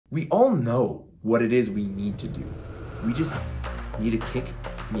We all know what it is we need to do. We just need a kick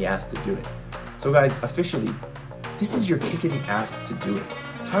in the ass to do it. So guys, officially, this is your kick in the ass to do it.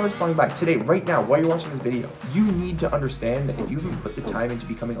 Time is flying by. Today, right now, while you're watching this video, you need to understand that if you haven't put the time into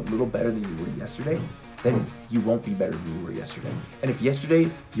becoming a little better than you were yesterday, then you won't be better than you were yesterday. And if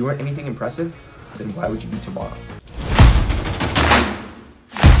yesterday you weren't anything impressive, then why would you be tomorrow?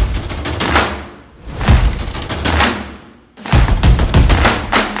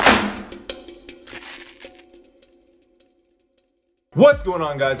 What's going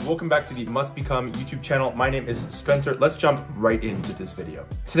on, guys? Welcome back to the Must Become YouTube channel. My name is Spencer. Let's jump right into this video.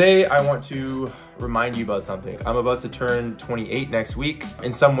 Today, I want to remind you about something. I'm about to turn 28 next week.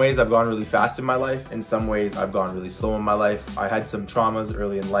 In some ways, I've gone really fast in my life. In some ways, I've gone really slow in my life. I had some traumas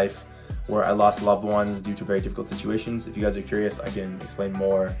early in life where I lost loved ones due to very difficult situations. If you guys are curious, I can explain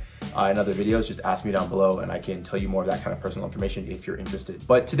more in other videos. Just ask me down below and I can tell you more of that kind of personal information if you're interested.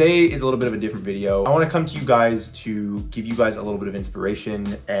 But today is a little bit of a different video. I want to come to you guys to give you guys a little bit of inspiration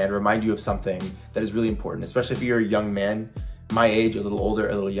and remind you of something that is really important, especially if you're a young man, my age, a little older,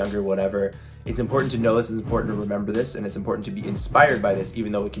 a little younger, whatever. It's important to know this, it's important to remember this, and it's important to be inspired by this,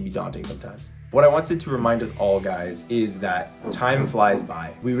 even though it can be daunting sometimes. What I wanted to remind us all, guys, is that time flies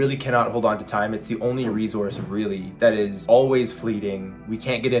by. We really cannot hold on to time. It's the only resource, really, that is always fleeting. We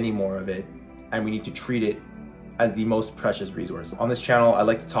can't get any more of it, and we need to treat it as the most precious resource. On this channel, I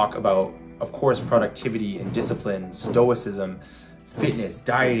like to talk about, of course, productivity and discipline, stoicism, fitness,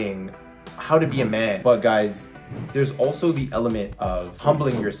 dieting, how to be a man. But guys, there's also the element of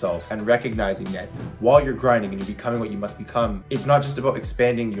humbling yourself and recognizing that while you're grinding and you're becoming what you must become, it's not just about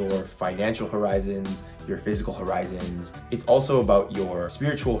expanding your financial horizons, your physical horizons. It's also about your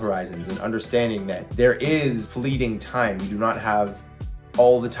spiritual horizons and understanding that there is fleeting time. You do not have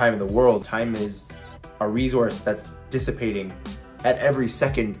all the time in the world. Time is a resource that's dissipating at every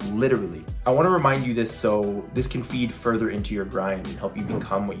second, literally. I want to remind you this so this can feed further into your grind and help you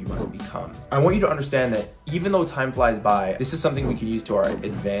become what you must become. I want you to understand that even though time flies by, this is something we can use to our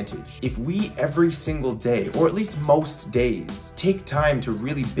advantage. If we every single day, or at least most days, take time to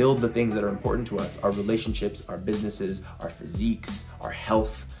really build the things that are important to us, our relationships, our businesses, our physiques, our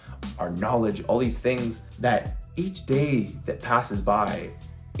health, our knowledge, all these things, that each day that passes by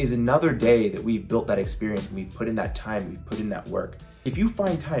is another day that we've built that experience and we've put in that time, we've put in that work. If you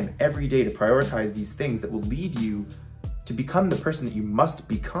find time every day to prioritize these things that will lead you to become the person that you must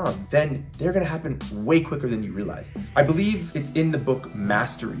become, then they're gonna happen way quicker than you realize. I believe it's in the book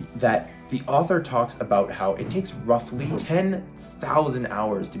Mastery that the author talks about how it takes roughly 10,000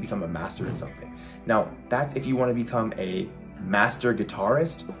 hours to become a master in something. Now, that's if you wanna become a master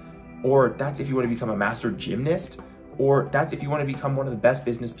guitarist, or that's if you wanna become a master gymnast, or that's if you want to become one of the best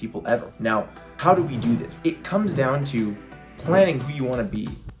business people ever. Now, how do we do this? It comes down to planning who you want to be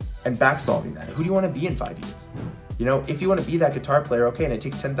and back solving that. Who do you want to be in 5 years? You know, if you want to be that guitar player, okay, and it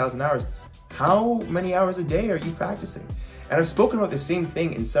takes 10,000 hours, how many hours a day are you practicing? And I've spoken about the same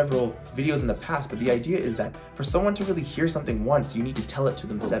thing in several videos in the past, but the idea is that for someone to really hear something once, you need to tell it to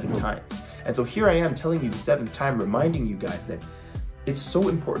them 7 times. And so here I am telling you the 7th time, reminding you guys that it's so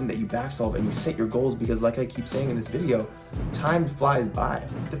important that you back solve and you set your goals, because like I keep saying in this video, time flies by.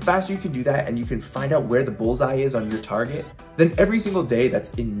 The faster you can do that and you can find out where the bullseye is on your target, then every single day that's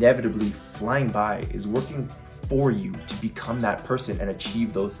inevitably flying by is working for you to become that person and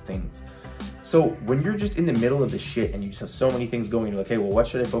achieve those things. So when you're just in the middle of the shit and you just have so many things going, you're like, hey, well, what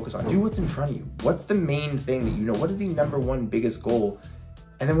should I focus on? Do what's in front of you. What's the main thing that you know? What is the #1 biggest goal?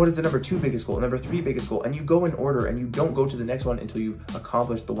 And then what is the #2 biggest goal, #3 biggest goal? And you go in order and you don't go to the next one until you've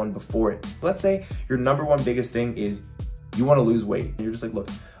accomplished the one before it. Let's say your #1 biggest thing is you want to lose weight. And you're just like, look,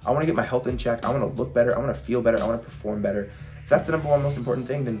 I want to get my health in check. I want to look better. I want to feel better. I want to perform better. If that's the #1 most important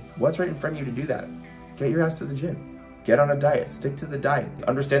thing, then what's right in front of you to do that? Get your ass to the gym. Get on a diet, stick to the diet,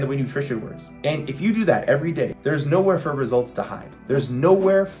 understand the way nutrition works. And if you do that every day, there's nowhere for results to hide. There's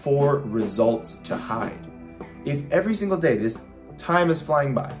nowhere for results to hide. If every single day this time is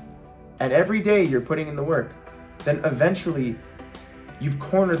flying by, and every day you're putting in the work, then eventually you've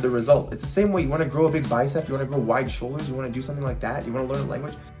cornered the result. It's the same way you want to grow a big bicep, you want to grow wide shoulders, you want to do something like that, you want to learn a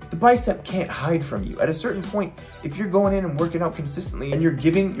language. The bicep can't hide from you. At a certain point, if you're going in and working out consistently and you're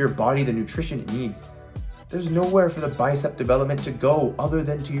giving your body the nutrition it needs, there's nowhere for the bicep development to go other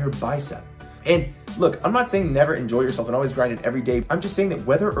than to your bicep. And Look, I'm not saying never enjoy yourself and always grind it every day. I'm just saying that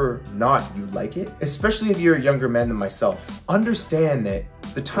whether or not you like it, especially if you're a younger man than myself, understand that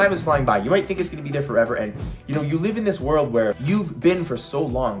the time is flying by. You might think it's gonna be there forever, and you know, you live in this world where you've been for so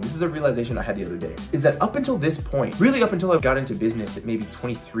long. This is a realization I had the other day, is that up until this point, really up until I got into business at maybe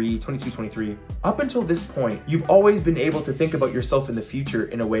 22, 23, up until this point, you've always been able to think about yourself in the future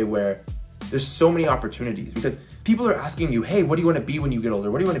in a way where there's so many opportunities, because people are asking you, hey, what do you want to be when you get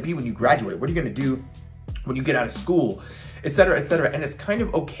older? What do you want to be when you graduate? What are you going to do when you get out of school? Etc., etc. And it's kind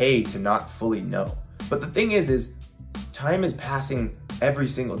of okay to not fully know. But the thing is time is passing every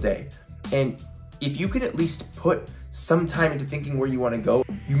single day. And if you can at least put some time into thinking where you want to go,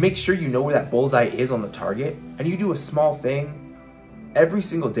 you make sure you know where that bullseye is on the target, and you do a small thing every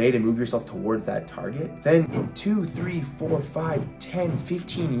single day to move yourself towards that target, then in 2, 3, 4, 5, 10,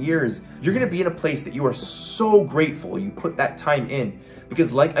 15 years, you're gonna be in a place that you are so grateful you put that time in.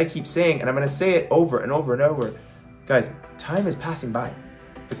 Because like I keep saying, and I'm gonna say it over and over and over, guys, time is passing by.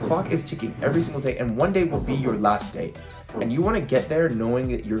 The clock is ticking every single day, and one day will be your last day. And you wanna get there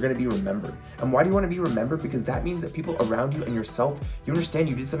knowing that you're gonna be remembered. And why do you wanna be remembered? Because that means that people around you and yourself, you understand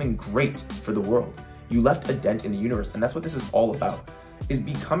you did something great for the world. You left a dent in the universe, and that's what this is all about, is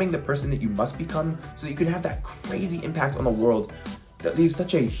becoming the person that you must become so that you can have that crazy impact on the world that leaves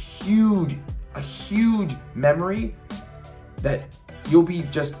such a huge memory that you'll be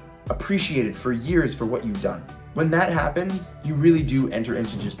just appreciated for years for what you've done. When that happens, you really do enter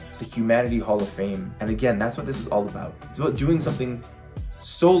into just the Humanity Hall of Fame. And again, that's what this is all about. It's about doing something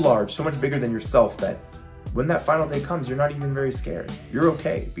so large, so much bigger than yourself, that when that final day comes, you're not even very scared. You're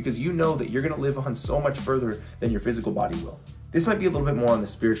okay, because you know that you're gonna live on so much further than your physical body will. This might be a little bit more on the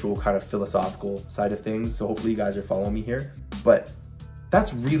spiritual, kind of philosophical side of things, so hopefully you guys are following me here, but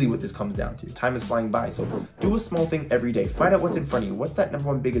that's really what this comes down to. Time is flying by, so do a small thing every day. Find out what's in front of you. What's that number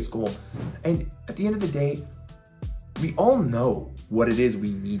one biggest goal? And at the end of the day, we all know what it is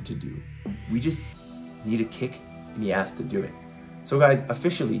we need to do. We just need a kick in the ass to do it. So guys,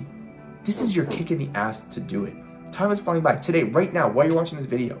 officially, this is your kick in the ass to do it. Time is flying by. Today, right now, while you're watching this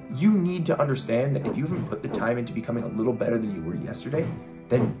video, you need to understand that if you haven't put the time into becoming a little better than you were yesterday,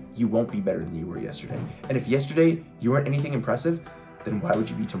 then you won't be better than you were yesterday. And if yesterday you weren't anything impressive, then why would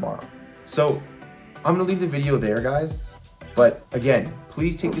you be tomorrow? So I'm gonna leave the video there, guys. But again,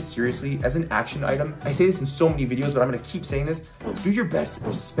 please take this seriously as an action item. I say this in so many videos, but I'm gonna keep saying this. Do your best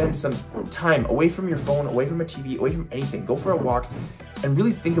to spend some time away from your phone, away from a TV, away from anything. Go for a walk and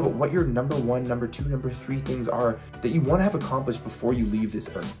really think about what your number one, number two, number three things are that you wanna have accomplished before you leave this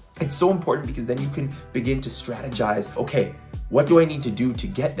earth. It's so important because then you can begin to strategize, okay, what do I need to do to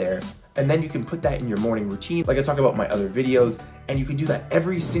get there? And then you can put that in your morning routine, like I talk about in my other videos, and you can do that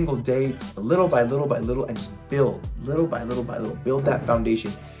every single day, little by little by little, and just build, little by little by little, build that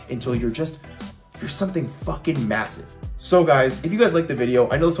foundation until you're something fucking massive. So guys, if you guys like the video,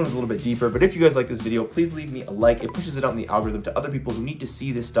 I know this one's a little bit deeper, but if you guys like this video, please leave me a like. It pushes it out in the algorithm to other people who need to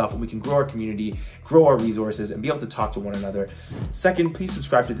see this stuff, and we can grow our community, grow our resources, and be able to talk to one another. Second, please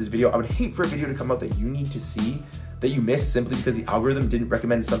subscribe to this video. I would hate for a video to come out that you need to see, that you missed simply because the algorithm didn't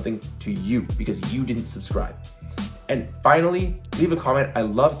recommend something to you because you didn't subscribe. And finally, leave a comment. I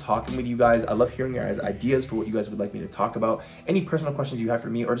love talking with you guys. I love hearing your guys' ideas for what you guys would like me to talk about. Any personal questions you have for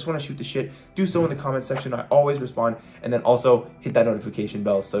me or just want to shoot the shit, do so in the comment section. I always respond. And then also hit that notification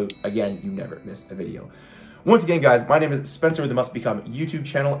bell so, again, you never miss a video. Once again, guys, my name is Spencer with the Must Become YouTube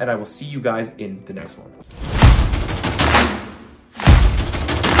channel, and I will see you guys in the next one.